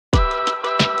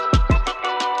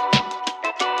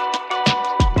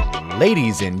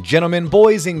Ladies and gentlemen,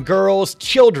 boys and girls,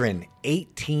 children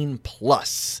 18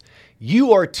 plus,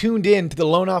 you are tuned in to the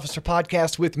Loan Officer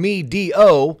Podcast with me,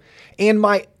 D.O., and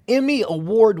my Emmy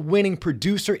Award-winning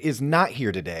producer is not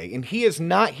here today, and he is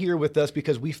not here with us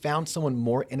because we found someone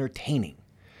more entertaining.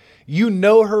 You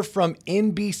know her from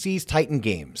NBC's Titan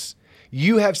Games.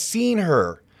 You have seen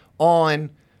her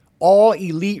on All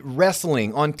Elite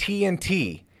Wrestling on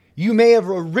TNT. You may have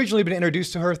originally been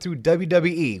introduced to her through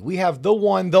WWE. We have the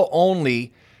one, the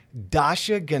only,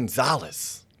 Dasha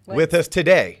Gonzalez with us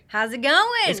today. How's it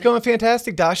going? It's going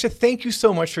fantastic, Dasha. Thank you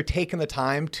so much for taking the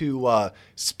time to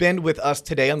spend with us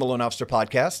today on the Loan Officer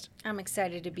Podcast. I'm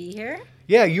excited to be here.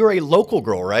 Yeah, you're a local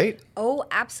girl, right? Oh,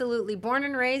 absolutely. Born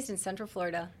and raised in Central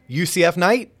Florida. UCF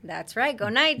Knight? That's right. Go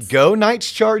Knights. Go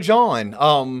Knights, charge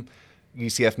on.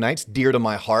 UCF Knights, dear to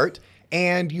my heart.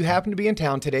 And you happen to be in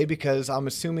town today because I'm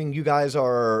assuming you guys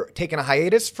are taking a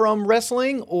hiatus from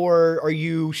wrestling, or are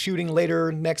you shooting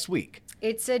later next week?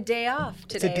 It's a day off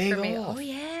today it's a day for me. off. Oh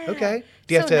yeah. Okay.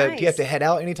 Do you have to head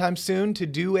out anytime soon to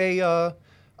do a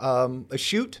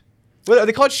shoot? What are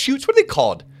they called? Shoots? What are they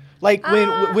called? Like when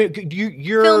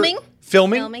you're filming.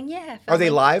 Filming, yeah. Filming. Are they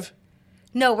live?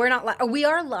 No, we're not live. We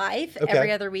are live Okay.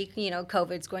 every other week. You know,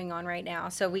 COVID's going on right now.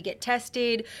 So we get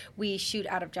tested. We shoot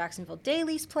out of Jacksonville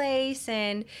Daly's place,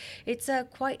 and it's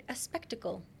quite a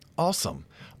spectacle. Awesome.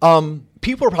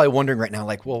 People are probably wondering right now,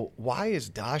 like, well, why is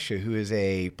Dasha, who is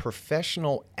a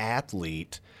professional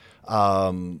athlete,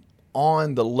 on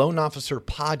the Loan Officer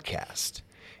Podcast?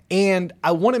 And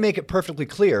I want to make it perfectly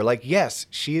clear, like, yes,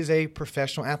 she is a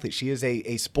professional athlete. She is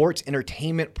a sports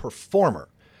entertainment performer,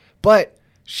 but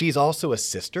she's also a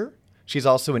sister. She's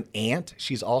also an aunt.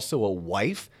 She's also a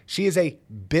wife. She is a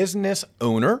business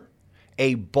owner,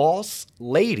 a boss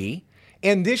lady.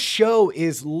 And this show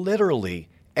is literally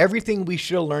everything we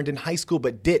should have learned in high school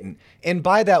but didn't. And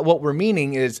by that, what we're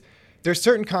meaning is there's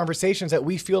certain conversations that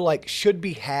we feel like should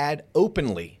be had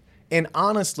openly and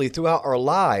honestly throughout our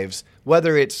lives,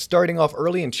 whether it's starting off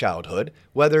early in childhood,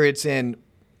 whether it's in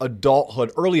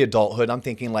adulthood, early adulthood, I'm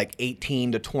thinking like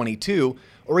 18 to 22,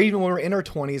 or even when we're in our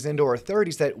 20s into our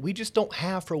 30s that we just don't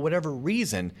have for whatever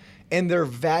reason, and they're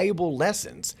valuable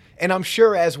lessons. And I'm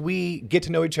sure as we get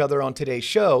to know each other on today's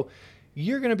show,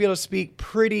 you're going to be able to speak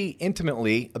pretty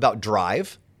intimately about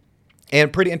drive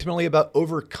and pretty intimately about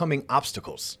overcoming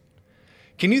obstacles.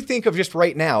 Can you think of just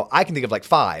right now, I can think of like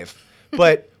 5,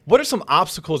 but what are some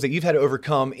obstacles that you've had to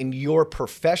overcome in your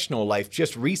professional life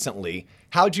just recently?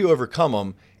 How'd you overcome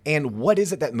them? And what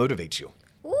is it that motivates you?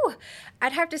 Ooh,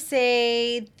 I'd have to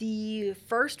say the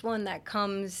first one that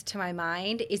comes to my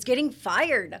mind is getting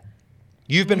fired.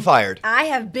 You've been fired. I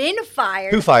have been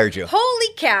fired. Who fired you?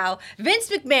 Holy cow. Vince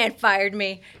McMahon fired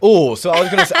me. Oh, so I was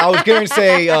going to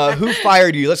say, who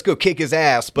fired you? Let's go kick his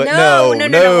ass. But no, we're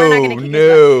not going to kick his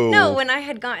ass. No, when I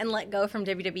had gotten let go from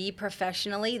WWE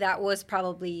professionally, that was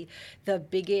probably the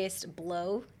biggest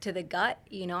blow to the gut.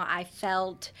 You know, I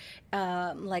felt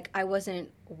like I wasn't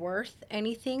worth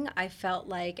anything. I felt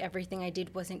like everything I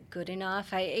did wasn't good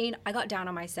enough. I got down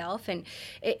on myself, and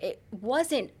it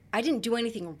wasn't, I didn't do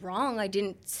anything wrong. I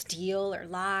didn't steal or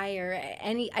lie or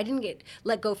I didn't get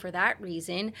let go for that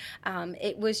reason.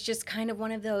 It was just kind of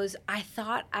one of those, I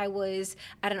thought I was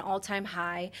at an all-time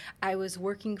high. I was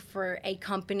working for a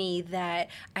company that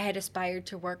I had aspired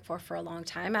to work for a long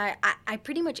time. I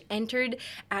pretty much entered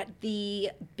at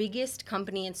the biggest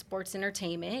company in sports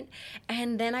entertainment,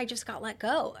 and then I just got let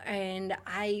go. And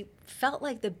I felt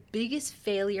like the biggest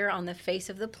failure on the face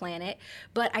of the planet,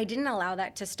 but I didn't allow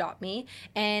that to stop me.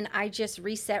 And I just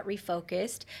reset,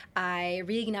 refocused. I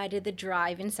reignited the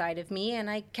drive inside of me, and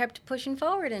I kept pushing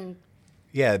forward. And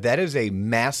yeah, that is a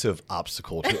massive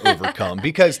obstacle to overcome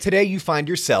because today you find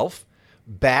yourself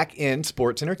back in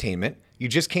sports entertainment. You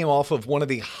just came off of one of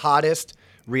the hottest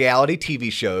reality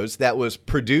TV shows that was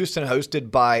produced and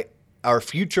hosted by our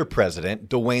future president,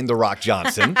 Dwayne "The Rock"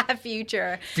 Johnson.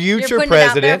 Future You're putting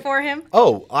president. It out there for him?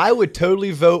 Oh, I would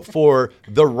totally vote for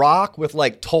The Rock with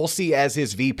like Tulsi as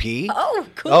his VP. Oh,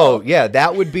 cool. Oh, yeah,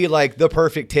 that would be like the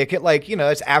perfect ticket. Like, you know,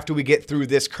 it's after we get through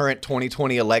this current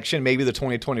 2020 election, maybe the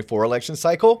 2024 election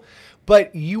cycle.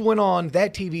 But you went on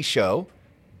that TV show,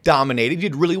 dominated, you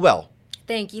did really well.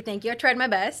 Thank you. I tried my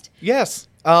best. Yes.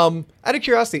 Out of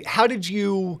curiosity, how did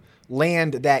you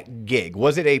land that gig?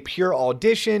 Was it a pure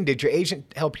audition? Did your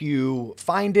agent help you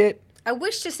find it? I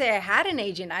wish to say I had an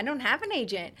agent. I don't have an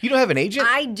agent. You don't have an agent?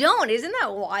 I don't. Isn't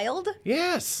that wild?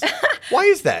 Yes. Why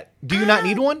is that? Do you not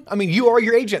need one? I mean, you are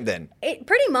your agent then.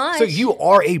 Pretty much. So you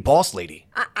are a boss lady.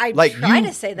 I try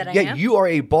to say that I am. Yeah, you are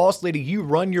a boss lady. You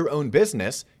run your own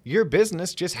business. Your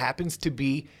business just happens to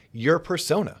be your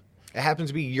persona. It happens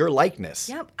to be your likeness.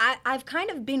 Yep. I've kind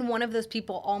of been one of those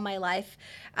people all my life.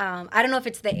 I don't know if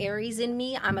it's the Aries in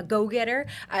me. I'm a go-getter.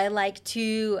 I like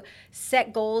to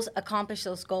set goals, accomplish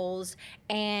those goals.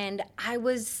 And I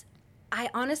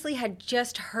honestly had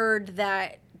just heard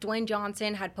that Dwayne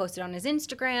Johnson had posted on his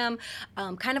Instagram,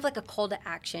 kind of like a call to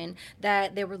action,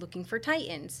 that they were looking for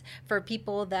Titans, for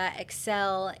people that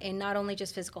excel in not only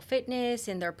just physical fitness,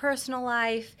 in their personal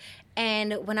life.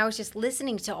 And when I was just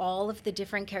listening to all of the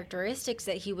different characteristics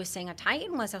that he was saying a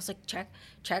Titan was, I was like, check.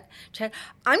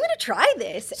 I'm going to try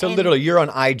this. So literally, you're on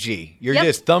IG. You're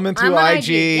just thumbing through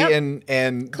IG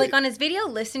and click on his video,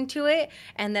 listen to it.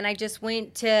 And then I just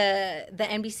went to the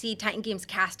NBC Titan Games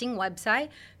casting website,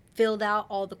 filled out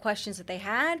all the questions that they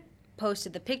had,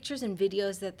 posted the pictures and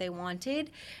videos that they wanted,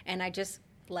 and I just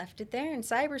left it there in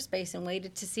cyberspace and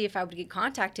waited to see if I would get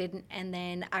contacted. And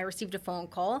then I received a phone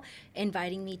call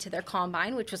inviting me to their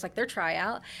combine, which was like their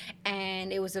tryout.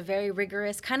 And it was a very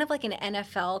rigorous, kind of like an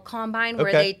NFL combine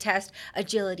where they test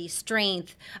agility,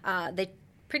 strength, they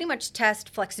pretty much test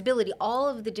flexibility, all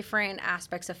of the different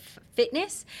aspects of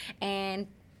fitness, and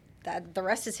the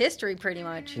rest is history, pretty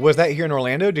much. Was that here in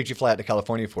Orlando? Did you fly out to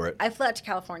California for it? I flew out to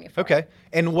California for it. Okay.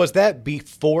 And was that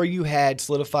before you had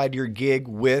solidified your gig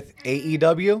with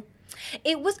AEW?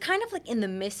 It was kind of like in the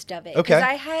midst of it. Okay. Because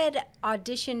I had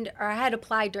auditioned, or I had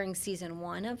applied during season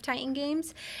 1 of Titan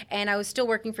Games, and I was still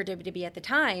working for WWE at the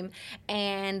time.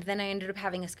 And then I ended up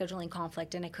having a scheduling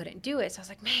conflict, and I couldn't do it. So I was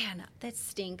like, man, that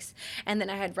stinks. And then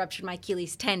I had ruptured my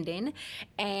Achilles tendon.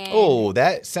 And oh,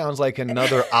 that sounds like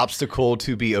another obstacle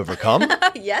to be overcome.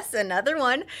 Yes, another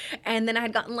one. And then I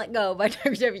had gotten let go by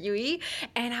WWE,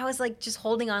 and I was like just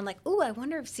holding on, like, ooh, I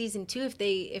wonder if season 2,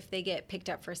 if they get picked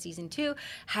up for season 2.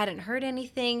 Hadn't heard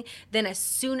anything. Then as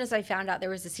soon as I found out there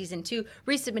was a season 2,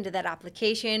 resubmitted that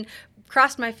application,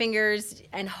 crossed my fingers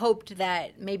and hoped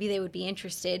that maybe they would be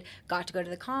interested. Got to go to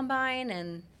the combine,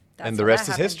 and the rest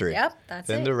is history. Yep, that's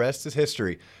it. Then the rest is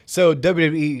history. So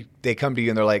WWE, they come to you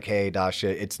and they're like, hey,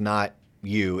 Dasha, it's not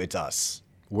you, it's us.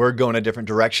 We're going a different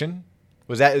direction.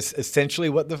 Was that essentially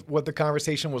what the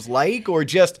conversation was like? Or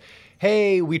just,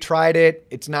 hey, we tried it,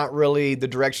 it's not really the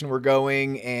direction we're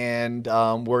going, and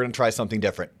we're going to try something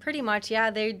different? Pretty much,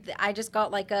 yeah. I just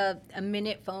got like a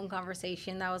minute phone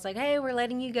conversation that was like, hey, we're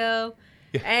letting you go.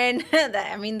 Yeah.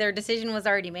 And their decision was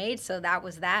already made, so that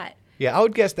was that. Yeah, I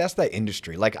would guess that's that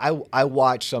industry. Like I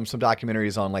watch some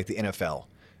documentaries on like the NFL.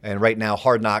 And right now,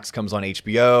 Hard Knocks comes on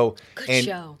HBO. Good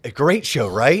show. A great show,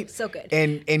 right? So good.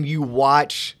 And you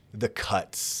watch the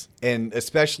cuts. And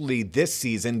especially this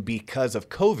season, because of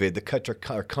COVID, the cuts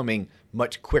are coming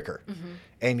much quicker. Mm-hmm.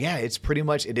 And yeah, it's pretty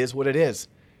much, it is what it is.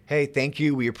 Hey, thank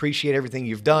you. We appreciate everything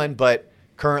you've done, but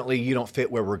currently you don't fit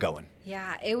where we're going.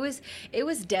 Yeah, it was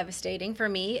devastating for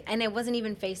me, and it wasn't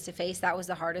even face-to-face. That was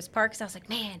the hardest part, because I was like,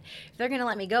 man, if they're going to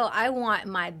let me go, I want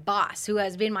my boss, who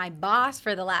has been my boss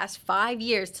for the last 5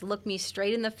 years, to look me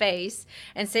straight in the face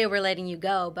and say, we're letting you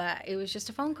go. But it was just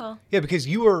a phone call. Yeah, because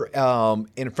you were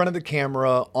in front of the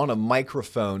camera on a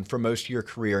microphone for most of your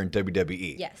career in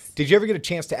WWE. Yes. Did you ever get a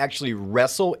chance to actually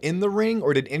wrestle in the ring,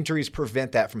 or did injuries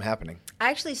prevent that from happening? I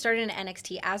actually started in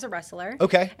NXT as a wrestler.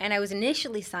 Okay. And I was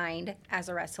initially signed as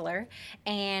a wrestler.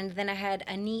 And then I had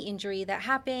a knee injury that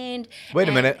happened. Wait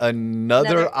a minute.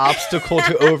 Another obstacle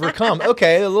to overcome.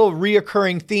 Okay, a little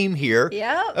reoccurring theme here.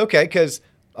 Yeah. Okay, because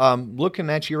looking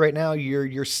at you right now,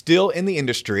 you're still in the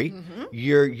industry. Mm-hmm.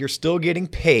 You're still getting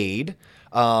paid.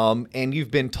 And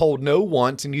you've been told no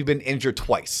once, and you've been injured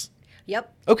twice.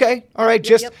 Yep. Okay. All right.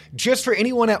 Just for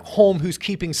anyone at home who's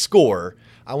keeping score,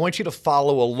 I want you to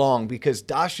follow along, because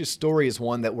Dasha's story is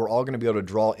one that we're all going to be able to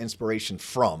draw inspiration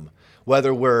from,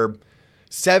 whether we're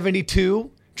 72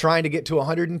 trying to get to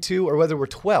 102, or whether we're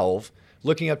 12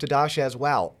 looking up to Dasha as,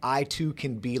 wow, I too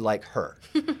can be like her.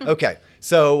 Okay.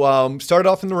 So started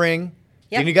off in the ring.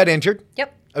 Yep. Then you got injured.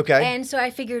 Yep. Okay. And so I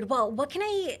figured, well,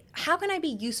 how can I be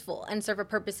useful and serve a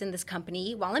purpose in this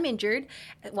company while I'm injured,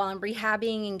 while I'm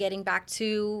rehabbing and getting back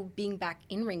to being back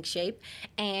in ring shape?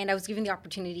 And I was given the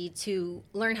opportunity to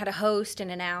learn how to host and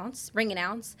ring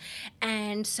announce.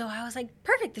 And so I was like,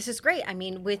 perfect, this is great. I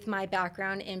mean, with my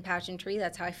background in pageantry,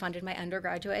 that's how I funded my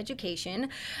undergraduate education.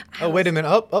 Wait a minute.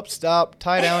 Up, stop,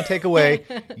 tie down, take away.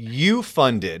 You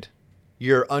funded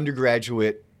your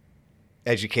undergraduate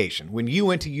education when you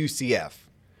went to UCF.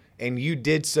 And you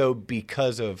did so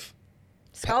because of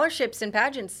scholarships and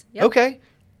pageants. Yep. Okay.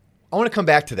 I want to come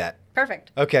back to that.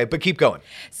 Perfect. Okay, but keep going.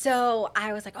 So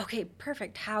I was like, okay,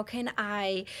 perfect. How can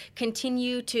I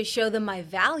continue to show them my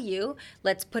value?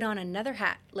 Let's put on another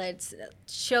hat. Let's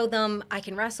show them I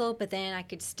can wrestle, but then I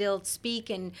could still speak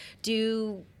and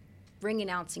do ring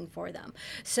announcing for them.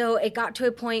 So it got to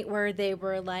a point where they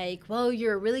were like, well,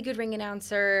 you're a really good ring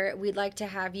announcer. We'd like to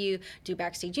have you do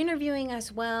backstage interviewing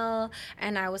as well.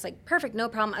 And I was like, perfect, no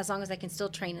problem, as long as I can still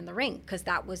train in the ring, because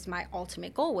that was my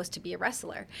ultimate goal, was to be a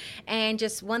wrestler. And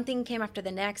just one thing came after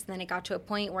the next, and then it got to a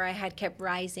point where I had kept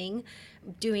rising,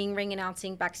 doing ring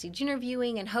announcing, backstage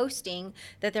interviewing, and hosting,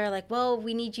 that they're like, well,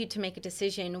 we need you to make a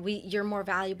decision. You're more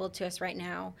valuable to us right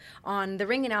now on the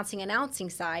ring announcing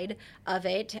side of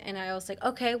it. And I was like,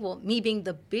 okay, well, me being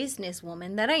the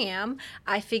businesswoman that I am,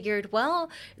 I figured,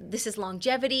 well, this is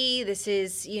longevity. This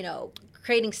is,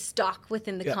 creating stock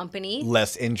within the company.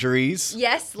 Less injuries.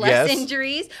 Yes, less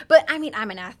injuries. But I mean,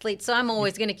 I'm an athlete, so I'm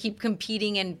always going to keep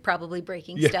competing and probably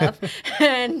breaking stuff.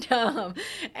 And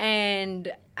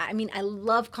I mean, I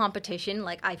love competition.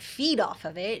 Like, I feed off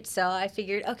of it. So I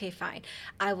figured, okay, fine.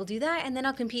 I will do that. And then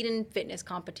I'll compete in fitness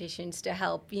competitions to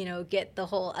help, get the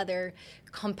whole other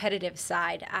competitive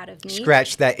side out of me.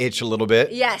 Scratch that itch a little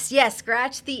bit. Yes.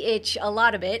 Scratch the itch a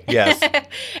lot of it. Yes.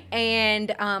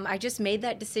 And I just made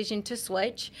that decision to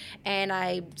switch. And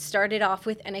I started off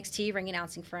with NXT, ring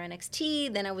announcing for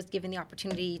NXT. Then I was given the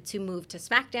opportunity to move to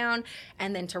SmackDown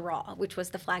and then to Raw, which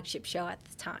was the flagship show at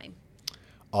the time.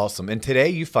 Awesome. And today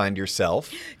you find yourself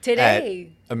at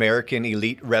American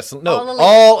Elite Wrestling. No,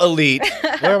 All Elite.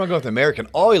 Where am I going with American?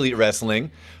 All Elite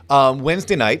Wrestling.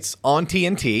 Wednesday nights on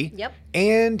TNT. Yep.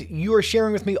 And you were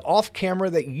sharing with me off camera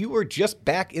that you were just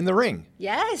back in the ring.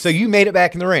 Yes. So you made it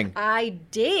back in the ring. I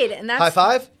did. And that's high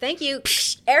five. Thank you.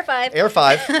 Air five. Air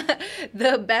five.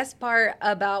 The best part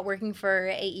about working for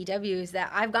AEW is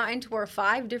that I've gotten to wear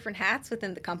 5 different hats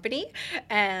within the company.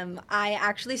 I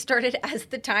actually started as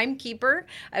the timekeeper.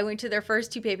 I went to their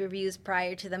first 2 pay-per-views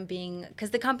prior to them being,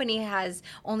 because the company has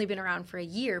only been around for a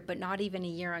year, but not even a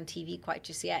year on TV quite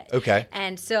just yet. Okay.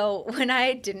 And so when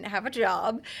I didn't have a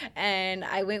job, and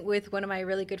I went with one of my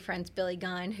really good friends, Billy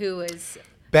Gunn, who was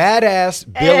badass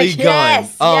Billy Gunn.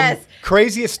 Yes.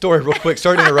 Craziest story real quick.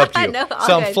 Sorry to interrupt you. No,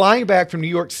 I'm flying back from New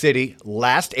York City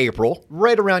last April,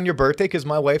 right around your birthday, because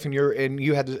my wife and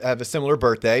you had to have a similar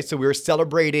birthday. So we were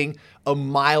celebrating a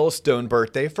milestone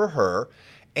birthday for her.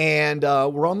 And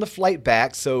we're on the flight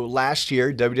back. So last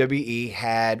year, WWE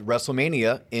had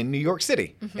WrestleMania in New York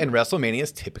City. Mm-hmm. And WrestleMania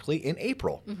is typically in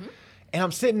April. Mm-hmm. And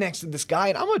I'm sitting next to this guy,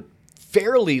 and I'm a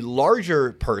fairly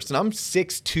larger person. I'm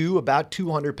 6'2", about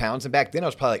 200 pounds. And back then I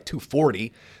was probably like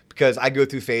 240, because I go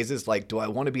through phases like, do I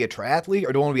want to be a triathlete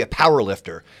or do I want to be a power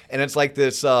lifter? And it's like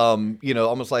this,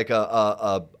 almost like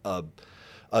a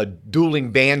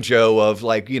dueling banjo of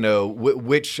like,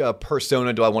 which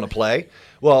persona do I want to play?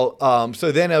 Well,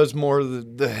 so then I was more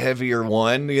the heavier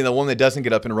one, the one that doesn't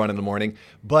get up and run in the morning.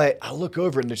 But I look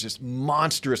over and there's this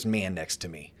monstrous man next to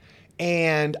me.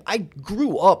 And I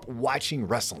grew up watching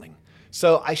wrestling.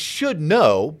 So I should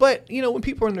know, but, when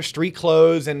people are in their street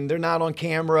clothes and they're not on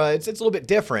camera, it's a little bit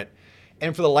different.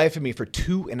 And for the life of me, for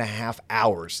 2.5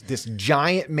 hours, this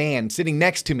giant man sitting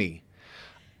next to me,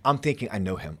 I'm thinking, I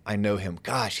know him.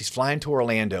 Gosh, he's flying to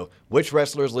Orlando. Which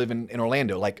wrestlers live in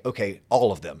Orlando? Like, okay,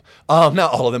 all of them.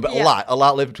 Not all of them, but yeah. A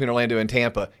lot live between Orlando and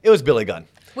Tampa. It was Billy Gunn.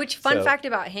 Which, fun fact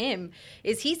about him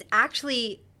is he's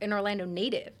actually an Orlando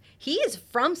native. He is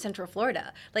from Central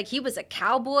Florida. Like, he was a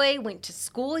cowboy, went to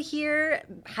school here,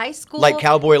 high school. Like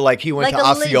cowboy, like he went to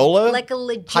Osceola? Like a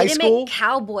legitimate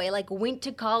cowboy, like went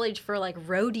to college for like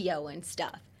rodeo and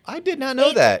stuff. I did not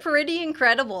know that. It's pretty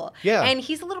incredible. Yeah. And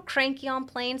he's a little cranky on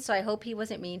planes, so I hope he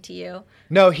wasn't mean to you.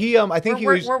 No, I think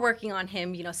we're working on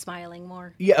him, smiling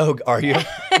more. Yeah, oh, are you?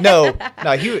 No,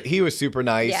 he was super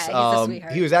nice. Yeah, he's a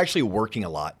sweetheart. He was actually working a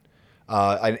lot.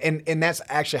 And that's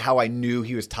actually how I knew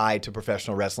he was tied to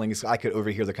professional wrestling. I could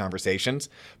overhear the conversations.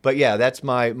 But yeah, that's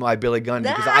my Billy Gunn,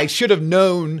 because I should have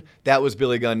known that was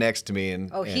Billy Gunn next to me.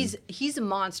 He's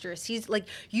monstrous. He's like,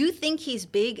 you think he's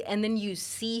big, and then you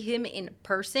see him in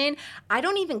person. I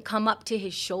don't even come up to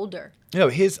his shoulder.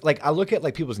 I look at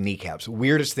like people's kneecaps,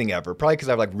 weirdest thing ever. Probably because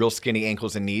I have like real skinny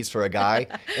ankles and knees for a guy,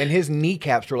 and his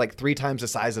kneecaps were like 3 times the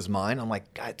size as mine. I'm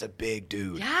like, God, it's a big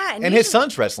dude. Yeah, and his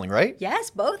son's wrestling, right? Yes,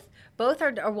 both. Both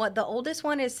are what the oldest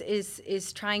one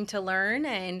is trying to learn,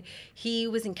 and he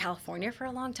was in California for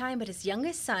a long time. But his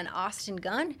youngest son, Austin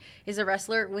Gunn, is a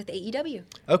wrestler with AEW.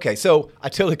 Okay, so I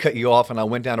totally cut you off, and I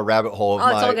went down a rabbit hole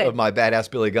of my badass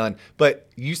Billy Gunn. But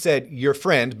you said your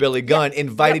friend Billy Gunn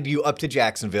invited you up to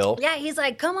Jacksonville. Yeah, he's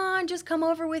like, come on, just come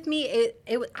over with me.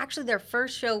 It was actually their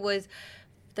first show was.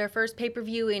 Their first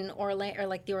pay-per-view in Orlando, or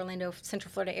like the Orlando,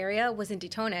 Central Florida area, was in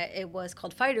Daytona. It was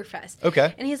called Fighter Fest.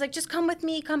 Okay. And he's like, just come with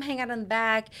me, come hang out in the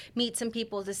back, meet some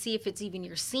people to see if it's even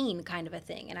your scene, kind of a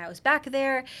thing. And I was back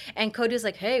there, and Cody was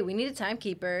like, hey, we need a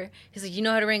timekeeper. He's like, you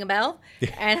know how to ring a bell?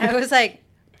 And I was like,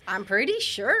 I'm pretty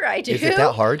sure I do. Is it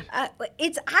that hard?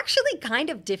 It's actually kind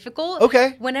of difficult.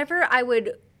 Okay. Whenever I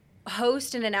would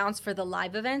host and announce for the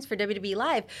live events for WWE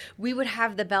Live, we would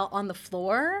have the belt on the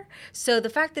floor. So the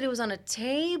fact that it was on a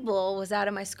table was out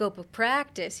of my scope of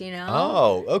practice, you know?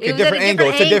 Oh, okay. Different angle.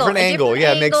 It's a different angle.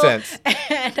 Yeah, it makes sense.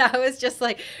 And I was just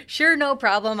like, sure, no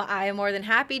problem. I am more than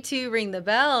happy to ring the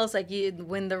bells. Like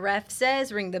when the ref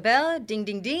says ring the bell, ding,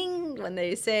 ding, ding. When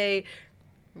they say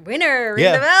winner,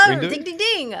 ring the bell, ding, ding,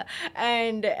 ding.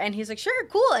 And he's like, sure,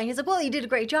 cool. And he's like, well, you did a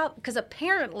great job. Because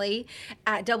apparently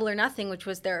at Double or Nothing, which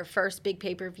was their first big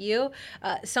pay-per-view,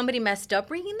 somebody messed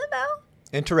up ringing the bell.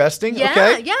 Interesting. Yeah,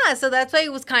 okay. Yeah. So that's why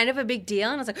it was kind of a big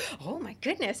deal. And I was like, oh my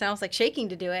goodness. And I was like shaking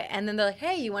to do it. And then they're like,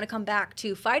 hey, you want to come back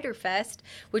to Fyter Fest,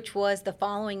 which was the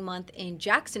following month in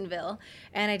Jacksonville.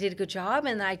 And I did a good job.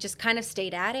 And I just kind of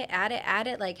stayed at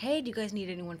it. Like, hey, do you guys need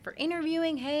anyone for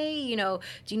interviewing? Hey, do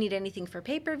you need anything for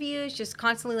pay-per-views? Just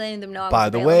constantly letting them know I was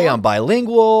available. By the way, I'm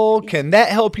bilingual. Can that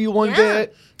help you one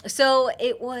bit? So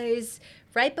it was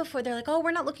right before they're like, oh,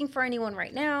 we're not looking for anyone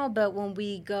right now, but when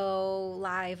we go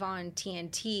live on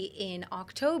TNT in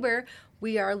October,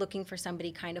 we are looking for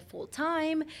somebody kind of full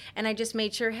time. And I just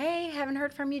made sure, hey, haven't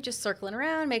heard from you, just circling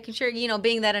around, making sure,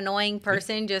 being that annoying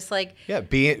person, just like. Yeah,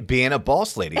 being a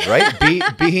boss lady,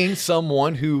 right? Being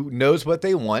someone who knows what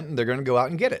they want and they're going to go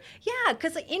out and get it. Yeah,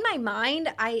 because in my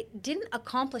mind, I didn't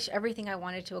accomplish everything I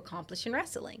wanted to accomplish in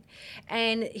wrestling.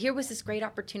 And here was this great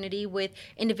opportunity with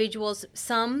individuals,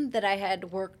 some that I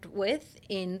had worked with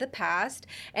in the past,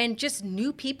 and just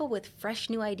new people with fresh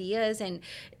new ideas and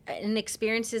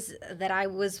experiences that I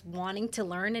was wanting to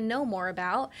learn and know more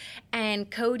about. And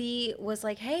Cody was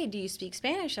like, hey, do you speak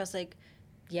Spanish? I was like,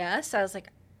 yes. I was like,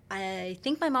 I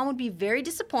think my mom would be very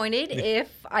disappointed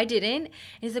if I didn't. And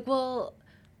he's like, well,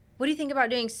 what do you think about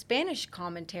doing Spanish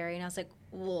commentary? And I was like,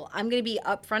 well, I'm going to be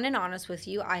upfront and honest with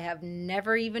you. I have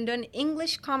never even done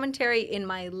English commentary in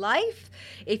my life.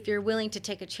 If you're willing to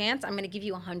take a chance, I'm going to give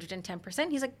you 110%.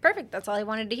 He's like, perfect. That's all I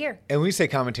wanted to hear. And when you say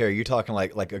commentary, you're talking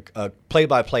like a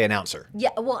play-by-play announcer. Yeah,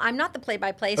 well, I'm not the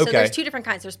play-by-play. So there's two different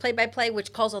kinds. There's play-by-play,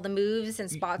 which calls all the moves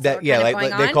and spots that are kind of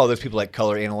going on. They call those people like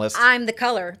color analysts. I'm the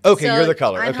color. Okay, so you're the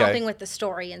color. I'm helping with the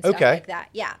story and stuff like that.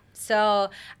 Yeah. So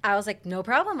I was like, no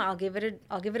problem. I'll give it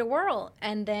a whirl.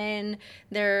 And then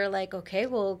they're like, okay,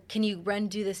 well, can you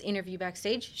do this interview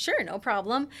backstage? Sure, no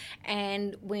problem.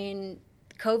 And when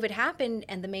COVID happened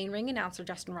and the main ring announcer,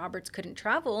 Justin Roberts, couldn't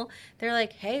travel, they're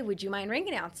like, hey, would you mind ring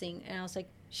announcing? And I was like,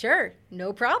 sure,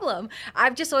 no problem.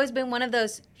 I've just always been one of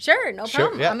those, sure, no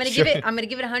problem. Yeah, I'm gonna give it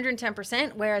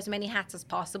 110%, wear as many hats as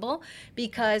possible,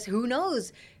 because who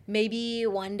knows? Maybe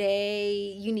one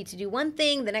day you need to do one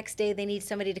thing, the next day they need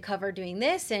somebody to cover doing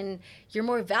this, and you're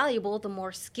more valuable the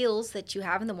more skills that you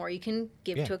have and the more you can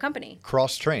give to a company.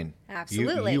 Cross-train.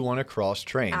 Absolutely. You want to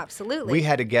cross-train. Absolutely. We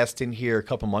had a guest in here a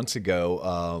couple months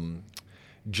ago.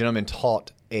 Gentleman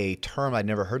taught a term I'd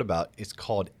never heard about. It's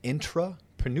called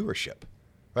intrapreneurship,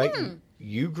 right?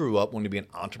 You grew up wanting to be an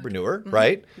entrepreneur,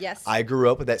 right? Yes. I grew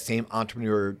up with that same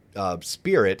entrepreneur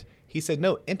spirit. He said,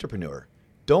 no, entrepreneur.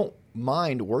 Don't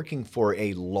mind working for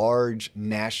a large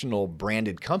national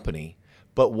branded company,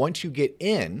 but once you get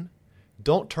in,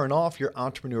 don't turn off your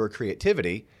entrepreneur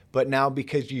creativity. But now,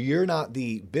 because you're not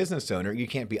the business owner, you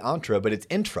can't be intra, but it's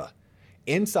intra.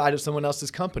 Inside of someone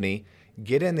else's company,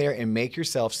 get in there and make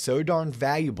yourself so darn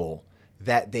valuable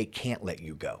that they can't let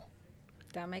you go.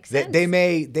 That makes sense. They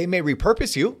may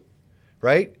repurpose you,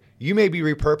 right? You may be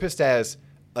repurposed as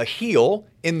a heel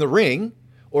in the ring,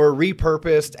 or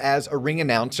repurposed as a ring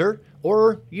announcer,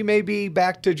 or you may be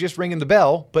back to just ringing the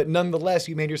bell, but nonetheless,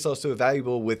 you made yourself so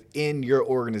valuable within your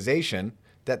organization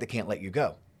that they can't let you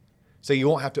go. So you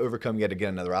won't have to overcome yet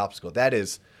again another obstacle. That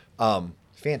is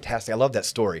fantastic. I love that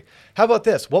story. How about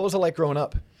this? What was it like growing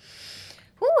up?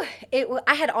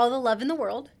 I had all the love in the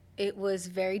world. It was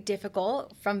very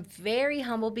difficult from very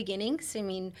humble beginnings. I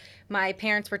mean, my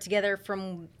parents were together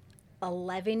from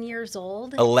 11 years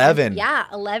old. 11? Yeah,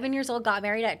 11 years old, got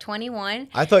married at 21.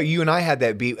 I thought you and I had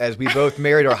that beat as we both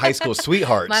married our high school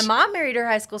sweehearts. My mom married her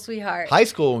high school sweetheart. High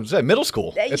school, middle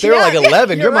school. If they were like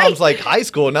 11, your mom's like high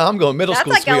school. Now I'm going middle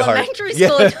school sweetheart. That's like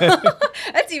elementary school.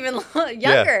 That's even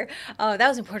younger. Oh, that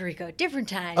was in Puerto Rico. Different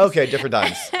times. Okay, different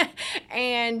times.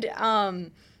 And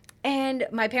And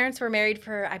my parents were married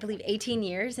for, I believe, 18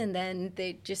 years, and then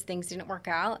things didn't work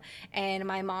out. And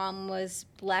my mom was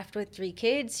left with 3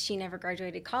 kids. She never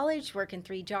graduated college, working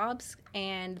 3 jobs.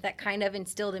 And that kind of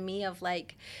instilled in me of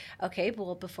like, okay,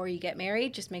 well, before you get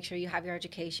married, just make sure you have your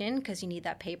education because you need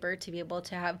that paper to be able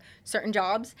to have certain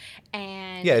jobs.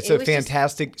 And yeah, it's a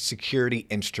fantastic security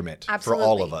instrument for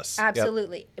all of us.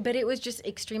 Absolutely. Yep. But it was just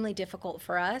extremely difficult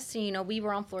for us. You know, we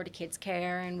were on Florida Kids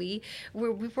Care, and we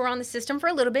were on the system for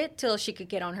a little bit till she could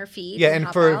get on her feet. Yeah, and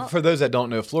for those that don't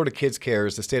know, Florida Kids Care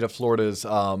is the state of Florida's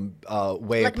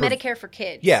way like Medicare for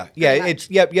kids. Yeah,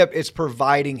 it's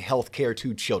providing health care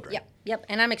to children. Yep,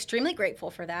 and I'm extremely grateful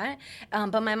for that.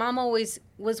 But my mom always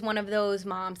was one of those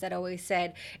moms that always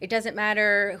said, it doesn't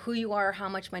matter who you are, how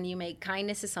much money you make.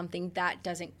 Kindness is something that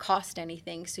doesn't cost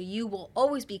anything. So you will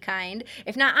always be kind.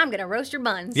 If not, I'm going to roast your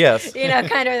buns. Yes. You know,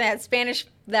 kind of that Spanish,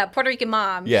 that Puerto Rican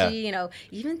mom. Yeah. She, you know,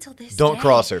 even till this Don't day,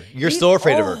 cross her. You're still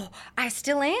afraid of her. I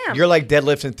still am. You're like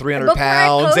deadlifting 300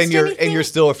 pounds and you're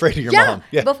still afraid of your mom.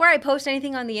 Yeah. Before I post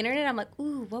anything on the internet, I'm like,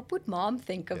 ooh, what would mom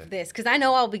think of this? Because I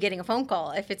know I'll be getting a phone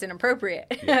call if it's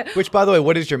inappropriate. Yeah. Which, by the way,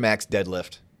 what is your max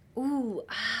deadlift? Ooh,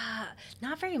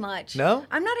 not very much. No?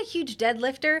 I'm not a huge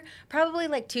deadlifter. Probably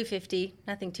like 250.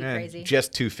 Nothing too crazy.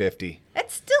 Just 250.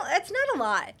 It's not a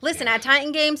lot. Listen, at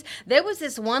Titan Games, there was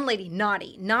this one lady,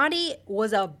 Naughty. Naughty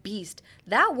was a beast.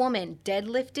 That woman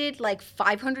deadlifted like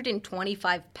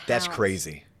 525 pounds. That's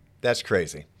crazy.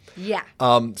 Yeah.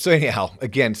 So anyhow,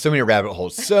 again, so many rabbit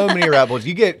holes.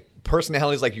 You get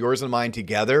personalities like yours and mine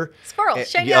together. Squirrel,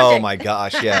 shiny object. Oh my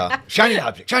gosh, yeah. Shiny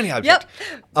object. Yep.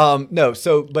 No,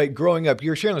 so like growing up,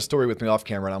 you're sharing a story with me off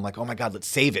camera, and I'm like, oh my God, let's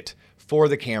save it for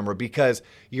the camera because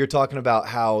you're talking about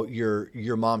how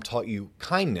your mom taught you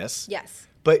kindness. Yes.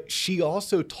 But she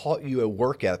also taught you a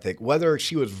work ethic, whether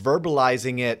she was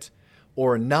verbalizing it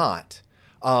or not.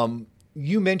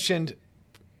 You mentioned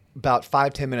about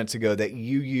 5-10 minutes ago that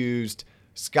you used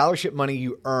scholarship money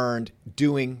you earned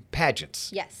doing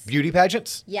pageants. Yes. Beauty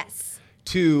pageants? Yes.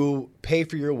 To pay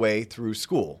for your way through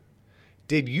school.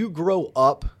 Did you grow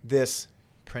up this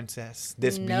princess,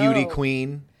 this beauty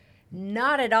queen?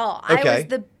 Not at all. Okay. I was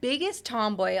the biggest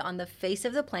tomboy on the face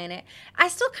of the planet. I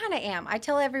still kind of am. I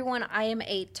tell everyone I am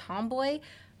a tomboy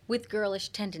with girlish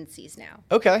tendencies now.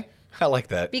 Okay. I like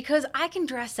that. Because I can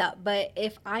dress up, but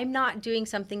if I'm not doing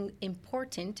something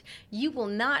important, you will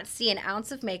not see an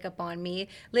ounce of makeup on me.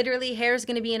 Literally, hair's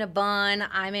going to be in a bun.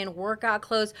 I'm in workout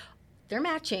clothes. They're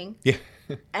matching. Yeah.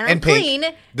 And I'm clean.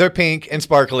 They're pink and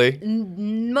sparkly.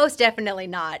 Most definitely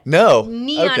not. No.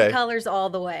 Neon colors all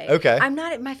the way. Okay.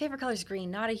 My favorite color is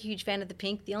green. Not a huge fan of the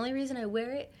pink. The only reason I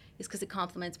wear it is because it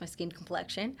complements my skin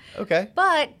complexion. Okay.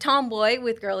 But tomboy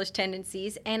with girlish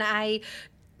tendencies, and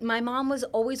my mom was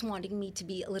always wanting me to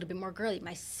be a little bit more girly.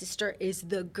 My sister is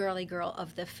the girly girl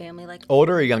of the family. Like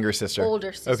older or younger sister?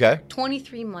 Older sister. Okay.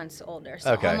 23 months older,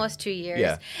 so almost 2 years.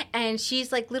 Yeah. And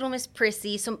she's like Little Miss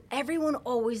Prissy, so everyone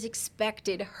always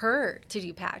expected her to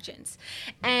do pageants.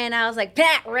 And I was like,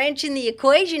 Pat, wrench in the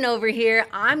equation over here.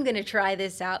 I'm going to try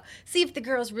this out. See if the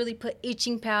girls really put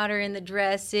itching powder in the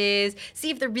dresses. See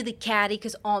if they're really catty,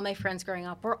 because all my friends growing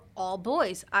up were all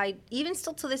boys. Even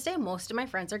still to this day, most of my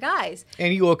friends are guys.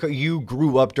 And you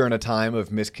grew up during a time of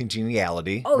Miss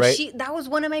Congeniality, right? Oh, that was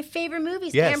one of my favorite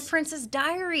movies. Yes. And Princess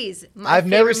Diaries. I've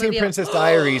never seen Princess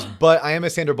Diaries, but I am a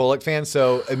Sandra Bullock fan,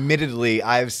 so admittedly,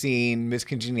 I've seen Miss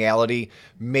Congeniality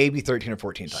maybe 13 or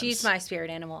 14 times. She's my spirit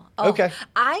animal. Okay.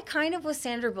 I kind of was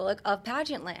Sandra Bullock of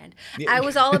Pageant Land. Yeah. I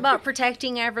was all about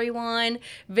protecting everyone,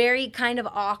 very kind of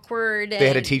awkward. They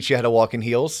had to teach you how to walk in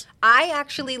heels? I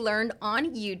actually learned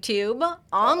on YouTube,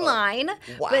 online.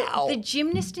 Wow. But the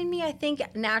gymnast in me, I think,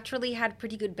 naturally had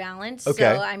pretty good balance.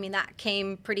 Okay. So, I mean, that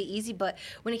came pretty easy. But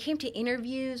when it came to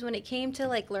interviews, when it came to,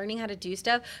 like, learning how to do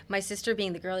stuff, my sister,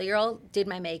 being the girly girl, did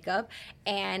my makeup.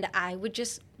 And I would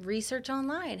just research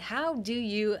online. How do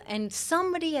you... And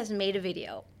somebody has made a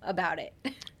video about it.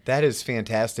 That is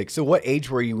fantastic. So what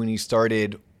age were you when you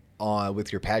started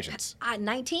with your pageants?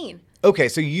 19. Okay,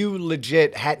 so you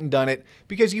legit hadn't done it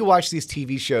because you watched these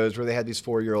TV shows where they had these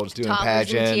 4-year-olds doing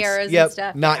pageants. And tiaras and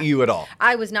stuff. Not you at all.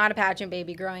 I was not a pageant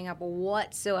baby growing up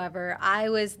whatsoever. I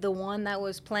was the one that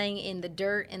was playing in the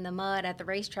dirt, in the mud, at the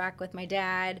racetrack with my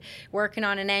dad, working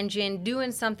on an engine,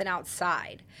 doing something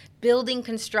outside. Building,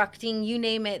 constructing, you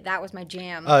name it, that was my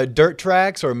jam. Dirt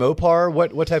tracks or Mopar?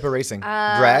 What type of racing?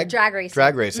 Drag racing.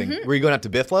 Drag racing. Mm-hmm. Were you going out to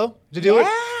Bithlo to do it?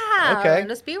 Yeah. Okay.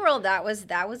 The Speed World, that was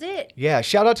it. Yeah.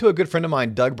 Shout out to a good friend of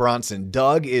mine, Doug Bronson.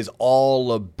 Doug is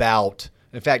all about,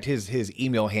 in fact, his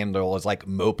email handle is like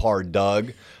Mopar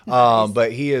Doug. Nice.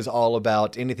 But he is all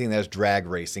about anything that's drag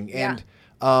racing. And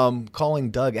calling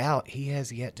Doug out, he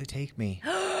has yet to take me.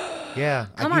 Yeah.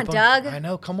 Come on, Doug. I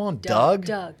know. Come on, Doug.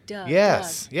 Doug.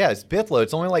 Yes. Yes. Bithlo.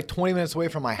 It's only like 20 minutes away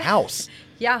from my house.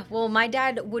 Yeah. Well, my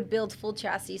dad would build full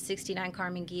chassis 69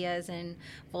 Carmen Gias and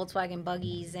Volkswagen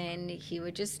buggies, and he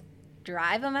would just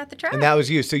drive them at the track. And that was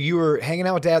you. So you were hanging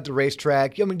out with Dad at the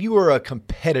racetrack. I mean, you were a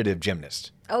competitive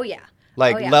gymnast. Oh, yeah.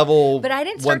 Level 1,000? But I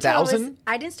didn't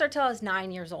start till I was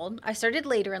 9 years old. I started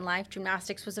later in life.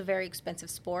 Gymnastics was a very expensive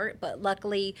sport, but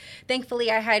thankfully,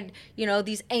 I had,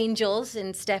 these angels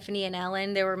and Stephanie and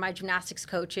Ellen. They were my gymnastics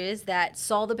coaches that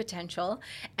saw the potential.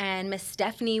 And Miss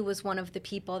Stephanie was one of the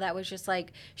people that was just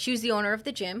like, she was the owner of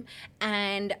the gym.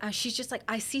 And she's just like,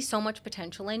 I see so much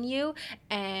potential in you.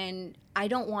 And I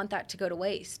don't want that to go to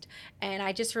waste. And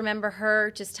I just remember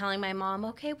her just telling my mom,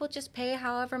 okay, we'll just pay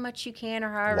however much you can or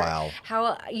however. Wow.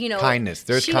 Kindness.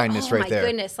 There's kindness right there. Oh, my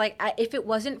goodness. Like, if it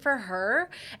wasn't for her,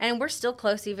 and we're still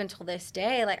close even till this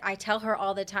day, like, I tell her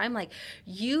all the time, like,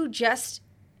 you just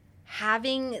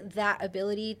having that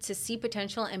ability to see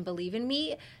potential and believe in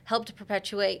me helped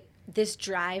perpetuate this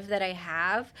drive that I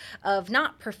have of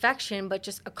not perfection, but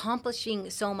just accomplishing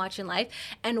so much in life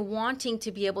and wanting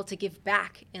to be able to give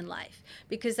back in life.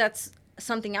 Because that's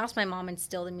something else my mom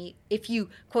instilled in me. If you,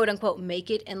 quote unquote, make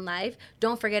it in life,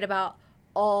 don't forget about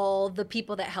all the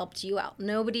people that helped you out.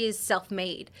 Nobody is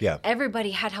self-made. Yeah.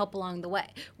 Everybody had help along the way,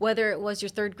 whether it was your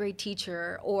third grade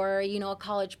teacher or, a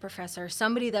college professor,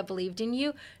 somebody that believed in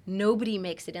you. Nobody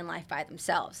makes it in life by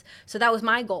themselves. So that was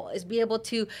my goal, is be able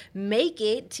to make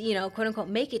it, quote unquote,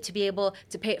 make it to be able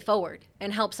to pay it forward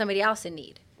and help somebody else in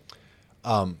need.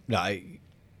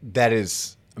 That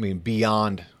is,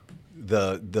 beyond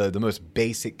the most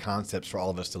basic concepts for all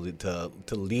of us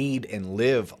to lead and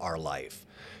live our life.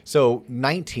 So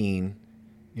 19,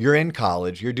 you're in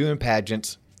college, you're doing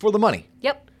pageants for the money.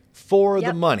 Yep.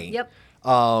 The money.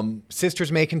 Yep.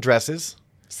 Sister's making dresses.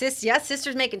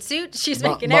 Sister's making suits. She's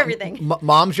making everything.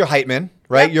 Mom's your hype man,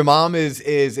 right? Yep. Your mom is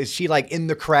she like in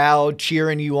the crowd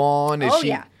cheering you on?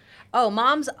 Yeah. Oh,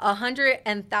 Mom's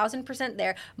 100,000%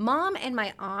 there. Mom and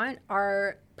my aunt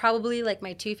are probably like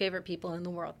my two favorite people in the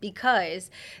world,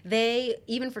 because they,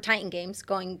 even for Titan Games,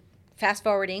 going fast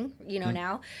forwarding,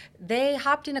 now, they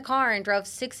hopped in a car and drove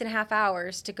 6.5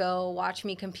 hours to go watch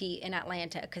me compete in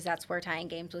Atlanta, because that's where Titan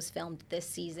Games was filmed this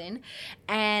season.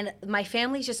 And my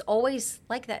family's just always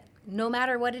like that. No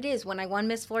matter what it is. When I won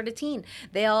Miss Florida Teen,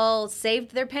 they all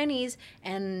saved their pennies,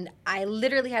 and I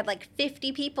literally had like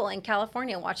 50 people in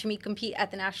California watching me compete at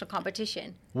the national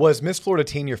competition. Was Miss Florida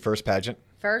Teen your first pageant?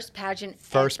 First pageant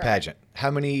First ever. pageant.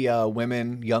 How many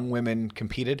young women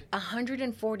competed?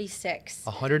 146.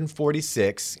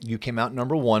 146. You came out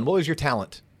number one. What was your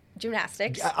talent?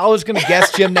 Gymnastics. I was going to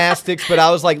guess gymnastics, but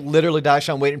I was like, literally,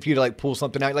 Dasha, I'm waiting for you to like pull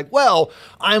something out. You're like, well,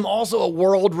 I'm also a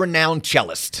world-renowned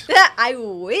cellist. I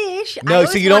wish. No,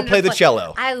 so you don't play the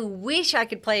cello. I wish I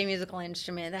could play a musical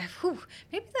instrument.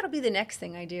 Maybe that'll be the next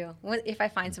thing I do if I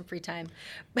find some free time.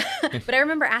 But I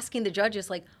remember asking the judges,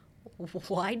 like,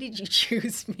 why did you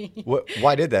choose me?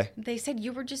 Why did they? They said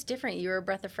you were just different. You were a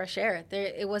breath of fresh air.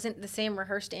 It wasn't the same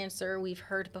rehearsed answer we've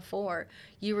heard before.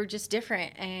 You were just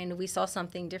different, and we saw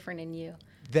something different in you.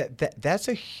 That's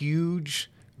a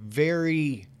huge,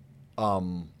 very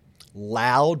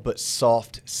loud but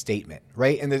soft statement,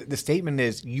 right? And the statement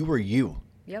is, you were you.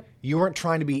 Yep. You weren't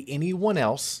trying to be anyone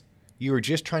else. You were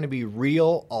just trying to be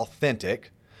real,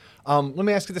 authentic. Let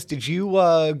me ask you this. Did you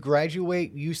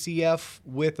graduate UCF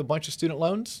with a bunch of student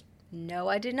loans? No,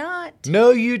 I did not.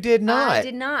 No, you did not. I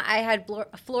did not. I had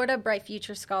a Florida Bright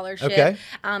Future Scholarship. Okay.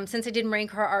 Since I did Marine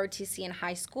Corps ROTC in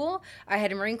high school, I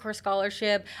had a Marine Corps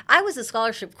scholarship. I was a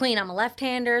scholarship queen. I'm a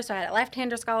left-hander, so I had a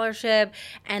left-hander scholarship.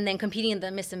 And then competing in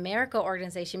the Miss America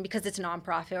organization, because it's a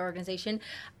nonprofit organization,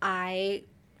 I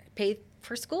paid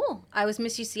for school. I was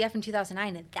Miss UCF in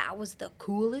 2009, and that was the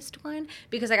coolest one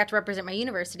because I got to represent my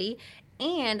university,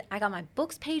 and I got my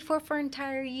books paid for an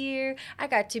entire year. I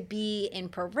got to be in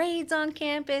parades on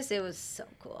campus. It was so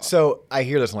cool. So I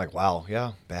hear this, I'm like, wow,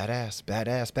 yeah,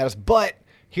 badass. But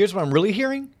here's what I'm really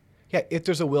hearing. Yeah, if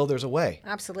there's a will, there's a way.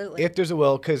 Absolutely. If there's a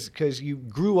will, because you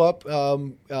grew up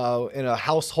in a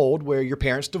household where your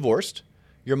parents divorced.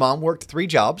 Your mom worked 3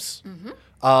 jobs.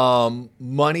 Mm-hmm.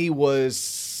 Money was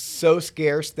so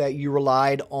scarce that you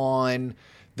relied on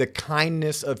the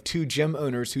kindness of 2 gym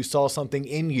owners who saw something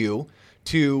in you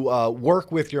to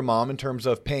work with your mom in terms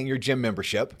of paying your gym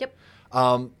membership. Yep.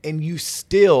 And you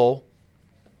still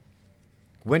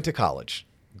went to college,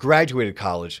 graduated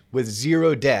college with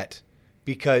 0 debt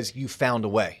because you found a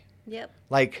way. Yep.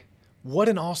 Like, what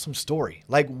an awesome story.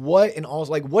 What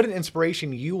an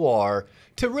inspiration you are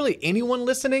to really anyone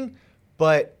listening,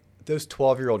 but those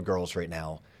 12-year-old girls right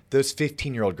now those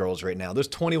 15-year-old girls right now, those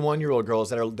 21-year-old girls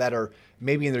that are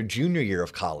maybe in their junior year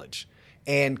of college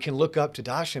and can look up to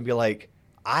Dasha and be like,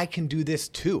 I can do this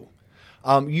too.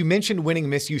 You mentioned winning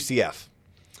Miss UCF.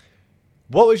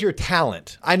 What was your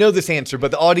talent? I know this answer,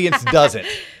 but the audience doesn't.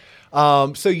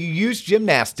 So you used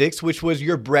gymnastics, which was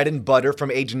your bread and butter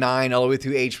from age 9 all the way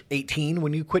through age 18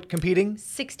 when you quit competing?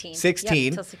 16. 16.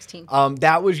 Yep, until 16.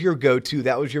 That was your go-to.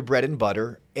 That was your bread and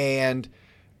butter.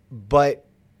 But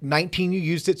 19, you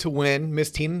used it to win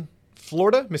Miss Teen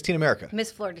Florida? Miss Teen America?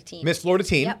 Miss Florida Teen. Miss Florida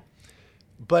Teen. Yep.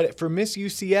 But for Miss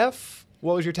UCF,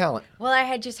 what was your talent? Well, I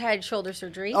had just had shoulder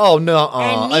surgery. Oh no!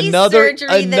 Another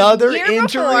injury.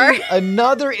 Before.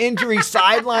 Another injury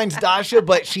sidelines Dasha,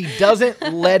 but she doesn't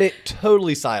let it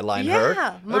totally sideline her.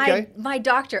 Yeah, my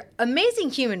doctor,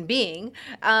 amazing human being.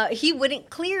 He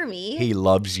wouldn't clear me. He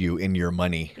loves you in your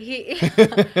money,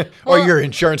 or your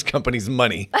insurance company's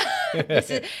money.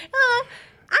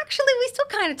 Actually, we still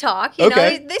kind of talk. You know,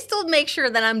 they still make sure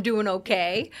that I'm doing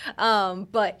okay.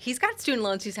 But he's got student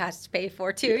loans he has to pay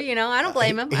for too. You know, I don't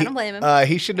blame him.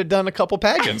 He should have done a couple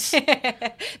pageants.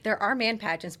 There are man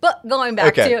pageants. But going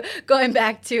back to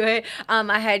it,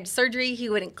 I had surgery. He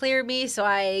wouldn't clear me, so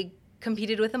I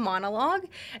competed with a monologue.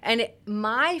 And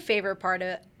my favorite part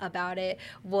about it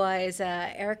was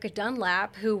Erica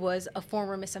Dunlap, who was a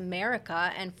former Miss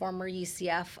America and former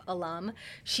UCF alum.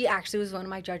 She actually was one of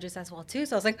my judges as well, too.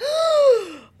 So I was like,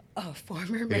 oh,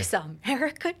 former Miss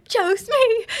America chose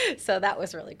me. So that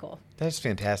was really cool. That's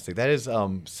fantastic. That is,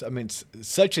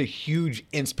 such a huge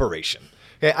inspiration.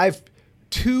 Okay, I have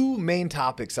two main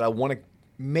topics that I want to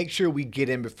make sure we get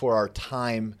in before our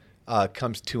time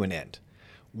comes to an end.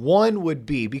 One would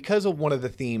be, because of one of the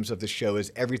themes of the show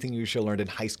is everything you should have learned in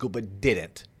high school but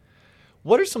didn't.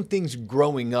 What are some things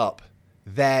growing up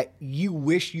that you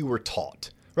wish you were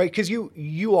taught, right? Because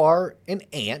you are an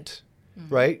aunt,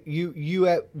 right? You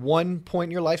at one point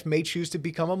in your life may choose to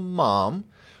become a mom.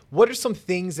 What are some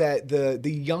things that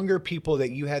the younger people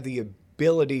that you have the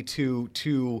ability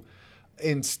to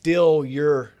instill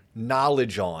your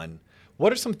knowledge on?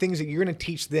 What are some things that you're going to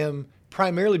teach them,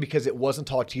 primarily because it wasn't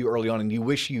taught to you early on and you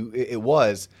wish it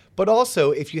was, but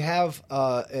also if you have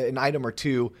an item or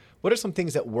two, what are some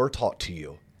things that were taught to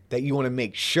you that you want to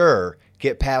make sure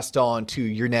get passed on to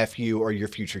your nephew or your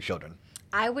future children?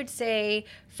 I would say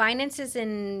finances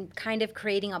and kind of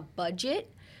creating a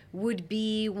budget would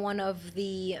be one of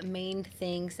the main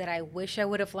things that I wish I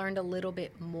would have learned a little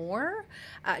bit more,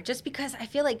 just because I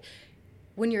feel like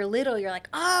when you're little, you're like,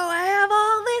 oh, I have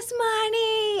all this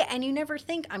money. And you never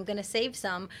think, I'm going to save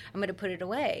some. I'm going to put it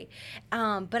away.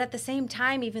 But at the same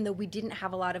time, even though we didn't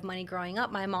have a lot of money growing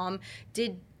up, my mom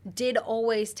did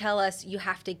always tell us you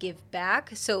have to give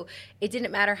back. So it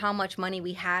didn't matter how much money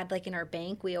we had, like in our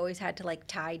bank, we always had to like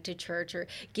tithe to church or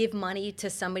give money to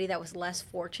somebody that was less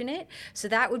fortunate. So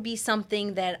that would be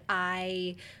something that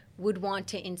I would want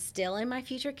to instill in my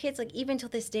future kids. Like even till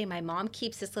this day, my mom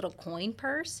keeps this little coin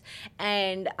purse,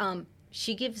 and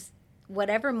she gives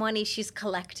whatever money she's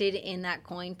collected in that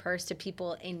coin purse to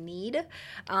people in need.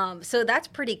 So that's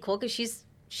pretty cool because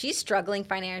she's struggling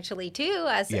financially too,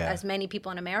 as many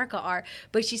people in America are,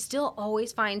 but she still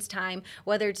always finds time,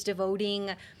 whether it's devoting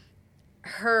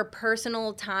her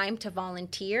personal time to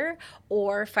volunteer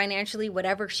or financially,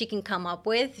 whatever she can come up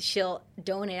with, she'll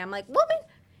donate. I'm like, woman,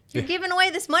 you're giving away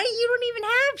this money you don't even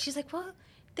have. She's like, well,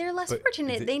 they're less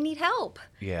fortunate. They need help.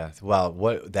 Yeah. Wow.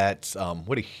 What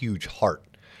a huge heart.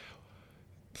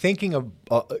 Thinking of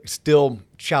still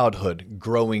childhood,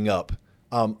 growing up,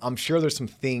 I'm sure there's some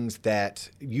things that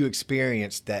you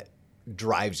experienced that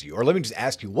drives you. Or let me just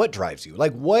ask you, what drives you?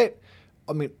 Like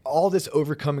all this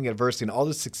overcoming adversity and all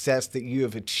the success that you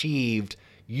have achieved,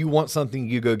 you want something,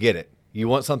 you go get it. You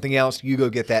want something else, you go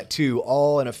get that too,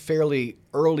 all in a fairly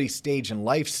early stage in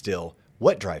life still.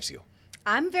 What drives you?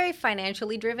 I'm very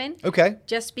financially driven. Okay.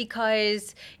 Just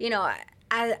because,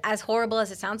 as horrible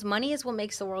as it sounds, money is what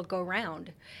makes the world go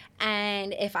round.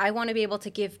 And if I want to be able to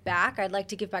give back, I'd like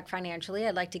to give back financially.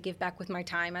 I'd like to give back with my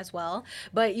time as well.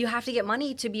 But you have to get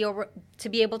money to be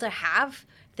able to have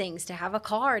things, to have a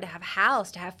car, to have a house,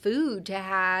 to have food, to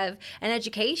have an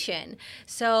education.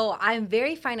 So I'm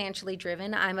very financially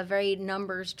driven. I'm a very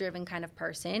numbers driven kind of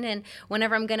person. And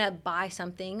whenever I'm going to buy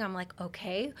something, I'm like,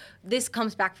 okay, this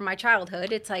comes back from my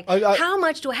childhood. It's like, how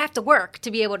much do I have to work to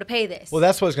be able to pay this? Well,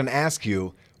 that's what I was going to ask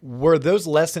you. Were those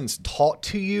lessons taught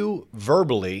to you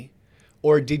verbally,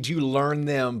 or did you learn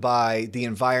them by the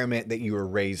environment that you were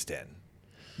raised in?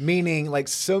 Meaning, like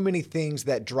so many things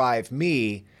that drive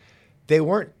me, they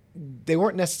weren't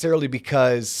necessarily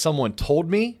because someone told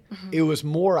me. Mm-hmm. It was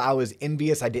more I was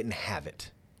envious I didn't have it.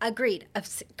 Agreed.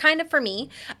 Kind of for me,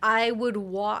 I would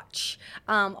watch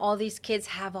all these kids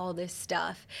have all this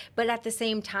stuff. But at the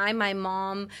same time, my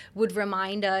mom would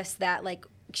remind us that, like,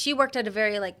 she worked at a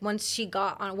very, like, once she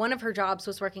got on, one of her jobs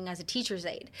was working as a teacher's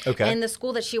aide. Okay. And the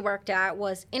school that she worked at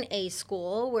was an A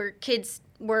school where kids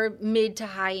were mid to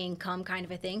high income kind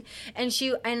of a thing. And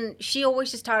she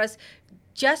always just taught us,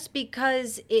 just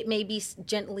because it may be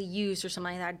gently used or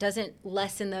something like that doesn't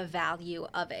lessen the value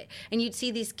of it. And you'd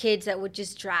see these kids that would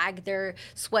just drag their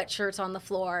sweatshirts on the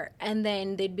floor, and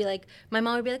then they'd be like, my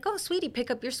mom would be like, oh, sweetie,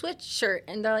 pick up your sweatshirt.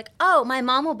 And they're like, oh, my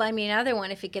mom will buy me another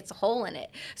one if it gets a hole in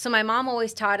it. So my mom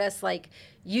always taught us, like,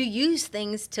 you use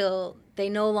things till they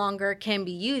no longer can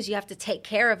be used. You have to take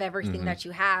care of everything that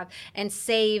you have and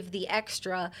save the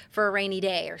extra for a rainy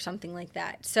day or something like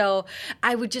that. So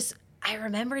I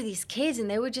remember these kids, and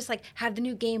they would just, like, have the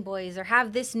new Game Boys or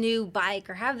have this new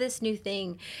bike or have this new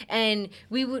thing. And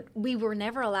we were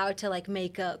never allowed to, like,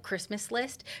 make a Christmas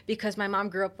list because my mom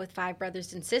grew up with 5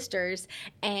 brothers and sisters.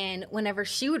 And whenever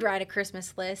she would write a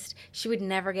Christmas list, she would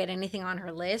never get anything on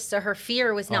her list. So her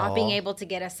fear was not being able to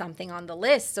get us something on the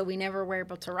list. So we never were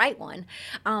able to write one.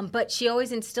 But she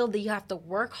always instilled that you have to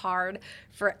work hard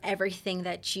for everything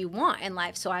that you want in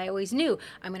life. So I always knew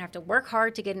I'm going to have to work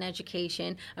hard to get an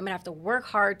education. I'm going to have to work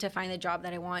hard to find the job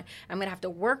that I want. I'm going to have to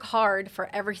work hard for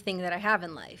everything that I have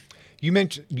in life. You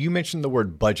mentioned the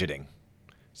word budgeting.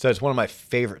 So it's one of my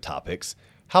favorite topics.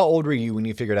 How old were you when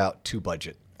you figured out to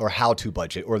budget, or how to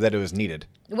budget, or that it was needed?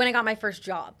 When I got my first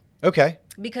job. Okay.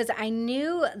 Because I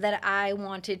knew that I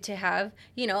wanted to have,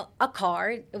 a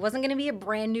car. It wasn't going to be a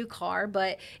brand new car,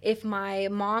 but if my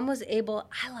mom was able,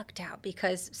 I lucked out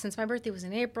because since my birthday was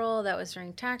in April, that was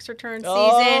during tax return season.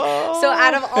 So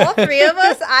out of all 3 of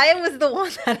us, I was the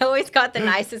one that always got the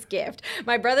nicest gift.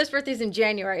 My brother's birthday's in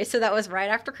January, so that was right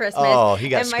after Christmas. Oh, he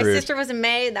got And screwed. My sister was in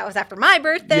May, and that was after my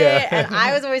birthday, and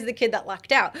I was always the kid that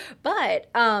lucked out. But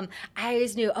I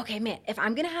always knew, okay, man, if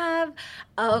I'm going to have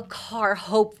a car,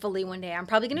 hopefully one day, I'm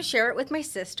probably going to share it with my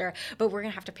sister, but we're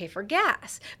going to have to pay for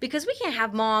gas because we can't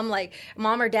have mom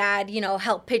or dad,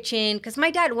 help pitch in, because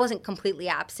my dad wasn't completely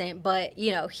absent, but,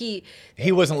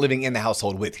 he wasn't living in the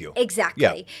household with you.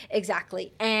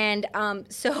 Exactly. And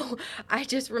so I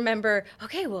just remember,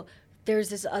 okay, well, there's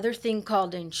this other thing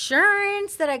called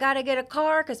insurance that I got to get a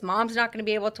car because mom's not going to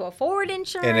be able to afford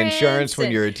insurance. And insurance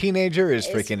when you're a teenager is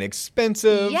freaking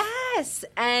expensive. Yes.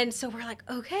 And so we're like,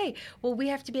 okay, well, we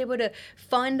have to be able to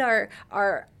fund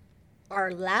our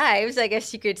lives, I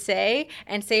guess you could say,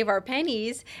 and save our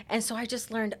pennies. And so I just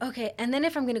learned, okay, and then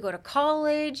if I'm going to go to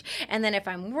college, and then if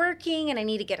I'm working and I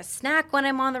need to get a snack when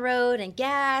I'm on the road and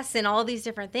gas and all these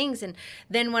different things. And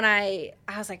then when I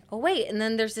was like, oh, wait, and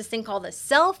then there's this thing called a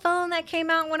cell phone that came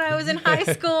out when I was in high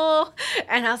school.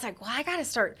 And I was like, well, I got to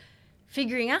start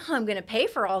figuring out how I'm going to pay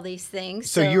for all these things.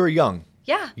 So you were young.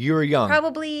 Yeah. You were young.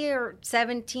 Probably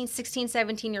 16,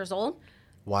 17 years old.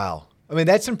 Wow. I mean,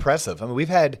 that's impressive. I mean, we've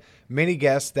had many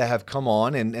guests that have come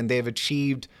on and they've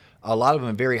achieved, a lot of them,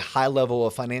 a very high level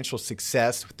of financial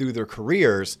success through their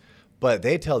careers. But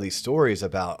they tell these stories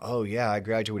about, oh, yeah, I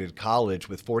graduated college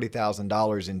with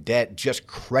 $40,000 in debt, just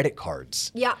credit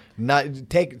cards. Yeah. Not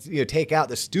take out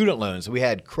the student loans. We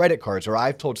had credit cards, or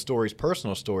I've told stories,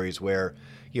 personal stories, where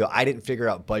I didn't figure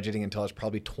out budgeting until I was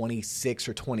probably 26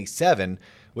 or 27,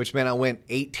 which meant I went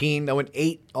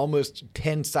 8, almost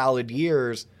 10 solid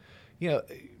years,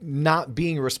 not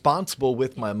being responsible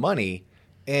with my money.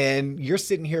 And you're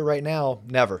sitting here right now,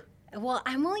 never. Well,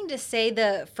 I'm willing to say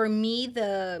for me,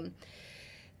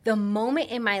 the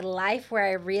moment in my life where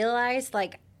I realized,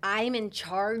 like, I'm in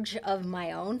charge of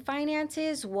my own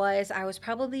finances was I was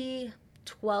probably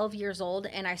 12 years old,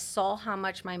 and I saw how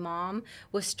much my mom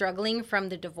was struggling from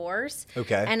the divorce.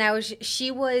 Okay. And she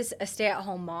was a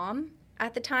stay-at-home mom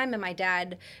at the time, and my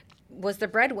dad was the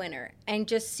breadwinner. And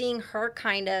just seeing her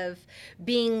kind of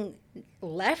being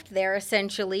left there,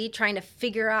 essentially trying to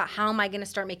figure out, how am I going to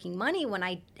start making money when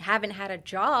I haven't had a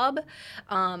job,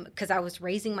 because I was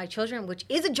raising my children, which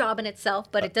is a job in itself,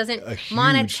 but it doesn't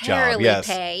monetarily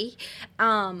pay.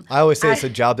 I always say it's a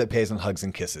job that pays in hugs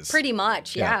and kisses. Pretty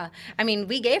much, yeah. I mean,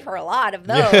 we gave her a lot of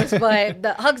those, but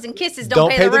the hugs and kisses don't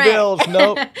pay the rent. Bills.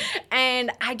 Nope.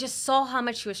 And I just saw how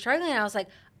much she was struggling, and I was like,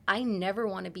 I never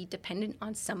want to be dependent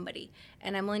on somebody.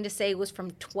 And I'm willing to say it was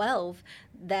from 12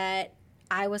 that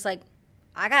I was like,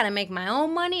 I got to make my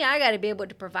own money. I got to be able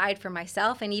to provide for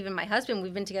myself. And even my husband,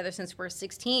 we've been together since we're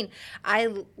 16.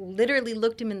 I literally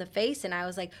looked him in the face and I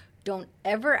was like, don't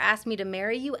ever ask me to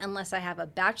marry you unless I have a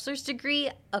bachelor's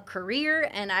degree, a career,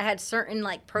 and I had certain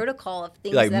protocol of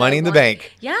things like money in the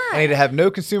bank. Yeah, I need to have no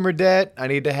consumer debt. I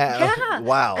need to have. Yeah.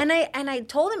 Wow. And I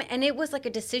told him, and it was like a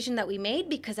decision that we made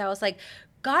because I was like,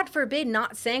 God forbid,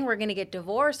 not saying we're going to get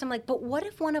divorced. I'm like, but what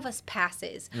if one of us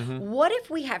passes? What if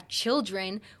we have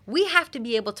children? We have to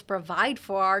be able to provide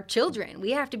for our children.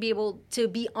 We have to be able to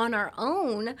be on our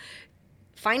own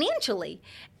financially.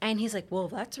 And he's like, well,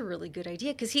 that's a really good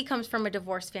idea, because he comes from a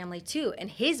divorced family too, and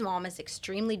his mom is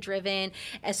extremely driven,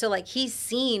 and so like he's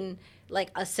seen like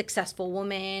a successful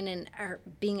woman and her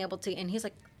being able to, and he's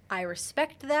like, I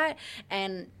respect that,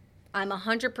 and I'm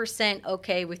 100%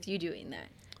 okay with you doing that.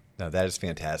 No, that is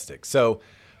fantastic. So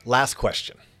last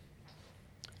question,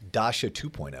 Dasha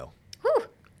 2.0. Whew.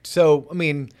 So I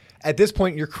mean, at this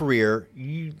point in your career,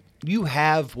 you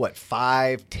have what,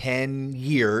 5-10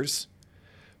 years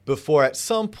before at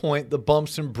some point the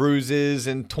bumps and bruises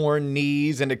and torn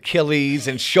knees and Achilles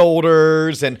and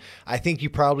shoulders, and I think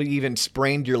you probably even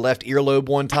sprained your left earlobe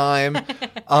one time,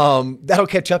 that'll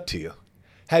catch up to you.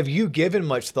 Have you given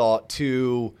much thought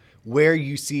to where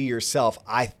you see yourself?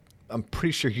 I'm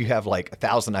pretty sure you have like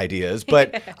 1,000 ideas,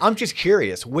 but I'm just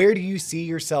curious, where do you see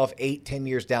yourself 8-10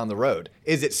 years down the road?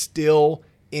 Is it still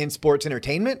in sports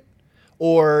entertainment,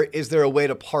 or is there a way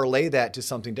to parlay that to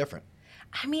something different?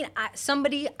 I mean,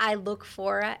 somebody I look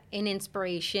for in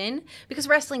inspiration, because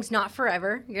wrestling's not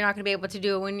forever. You're not going to be able to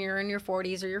do it when you're in your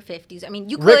 40s or your 50s. I mean,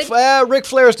 you could. Ric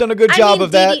Flair's done a good job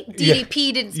of that.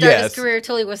 DDP didn't start his career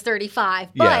until he was 35.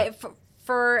 But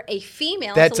for a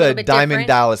female, that's it's a little bit Diamond different.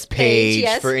 Dallas Page,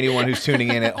 yes. for anyone who's tuning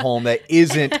in at home that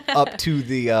isn't up to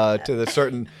the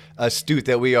certain astute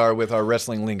that we are with our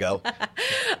wrestling lingo.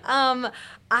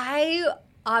 I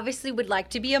obviously would like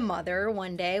to be a mother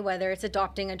one day, whether it's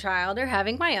adopting a child or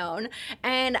having my own.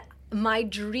 And my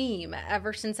dream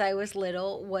ever since I was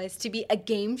little was to be a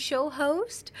game show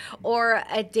host or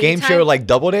a daytime... Game show like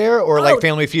Double Dare or like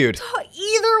Family Feud?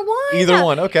 Either one. Either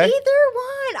one, okay. Either one.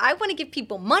 I want to give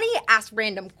people money, ask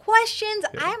random questions.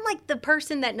 Yeah. I'm like the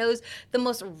person that knows the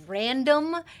most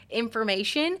random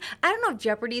information. I don't know if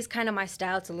Jeopardy is kind of my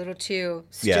style. It's a little too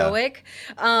stoic.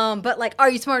 Yeah. But like, are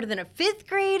you smarter than a fifth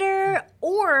grader?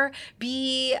 Or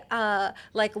be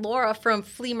like Laura from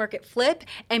Flea Market Flip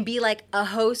and be like a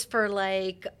host for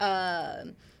like not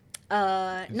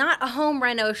a home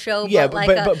reno show, but like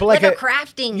a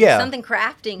crafting, something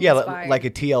crafting. Yeah, inspired. like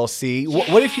a TLC.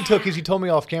 Yeah. What if you took, because you told me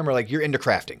off camera, like you're into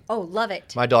crafting. Oh, love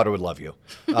it. My daughter would love you.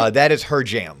 That is her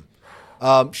jam.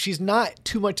 She's not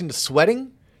too much into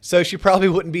sweating, so she probably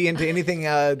wouldn't be into anything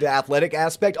the athletic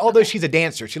aspect, although she's a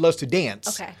dancer. She loves to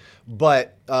dance. Okay.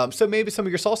 But so maybe some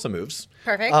of your salsa moves.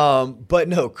 Perfect. But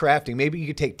no, crafting. Maybe you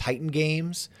could take Titan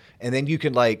games and then you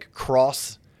can like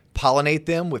cross-pollinate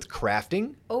them with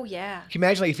crafting. Oh, yeah. Can you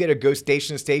imagine like if you had to go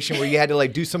station to station where you had to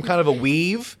like do some kind of a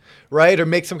weave, right? Or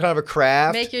make some kind of a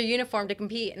craft. Make your uniform to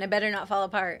compete and it better not fall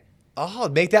apart. Oh,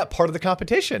 make that part of the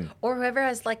competition. Or whoever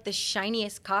has like the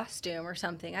shiniest costume or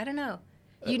something. I don't know.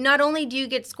 You not only do you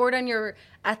get scored on your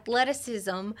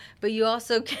athleticism, but you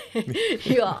also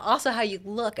also how you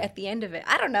look at the end of it.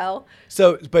 I don't know.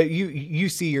 So, but you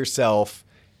see yourself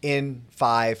in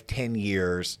 5-10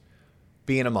 years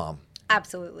being a mom.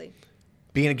 Absolutely.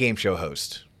 Being a game show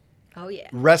host. Oh yeah.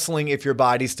 Wrestling if your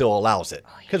body still allows it.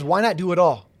 Because why not do it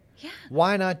all? Yeah.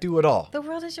 Why not do it all? The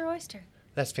world is your oyster.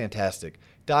 That's fantastic.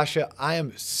 Dasha, I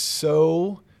am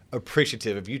so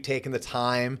appreciative of you taking the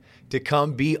time to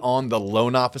come be on the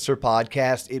Loan Officer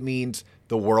podcast. It means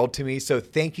the world to me. So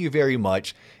thank you very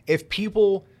much. If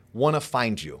people want to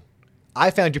find you, I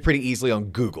found you pretty easily on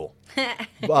Google.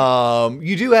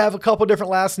 You do have a couple different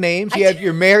last names. You have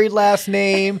your married last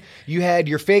name. You had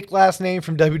your fake last name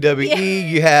from WWE. Yeah.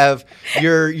 You have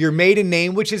your maiden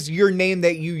name, which is your name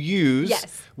that you use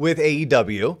with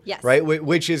AEW, right?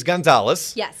 Which is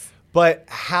Gonzalez. Yes. But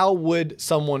how would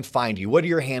someone find you? What are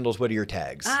your handles? What are your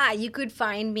tags? You could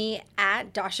find me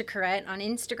at Dasha Corrette on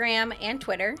Instagram and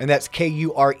Twitter. And that's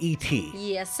Kuret.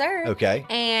 Yes, sir. Okay.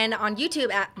 And on YouTube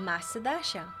at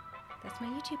Dasha. That's my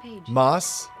YouTube page.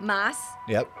 Mas.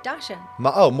 Yep. Dasha.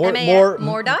 More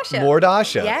Dasha. More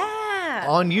Dasha. Yeah.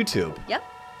 On YouTube. Yep.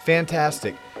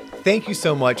 Fantastic. Thank you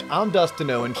so much. I'm Dustin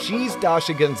Owen. She's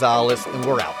Dasha Gonzalez, and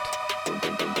we're out.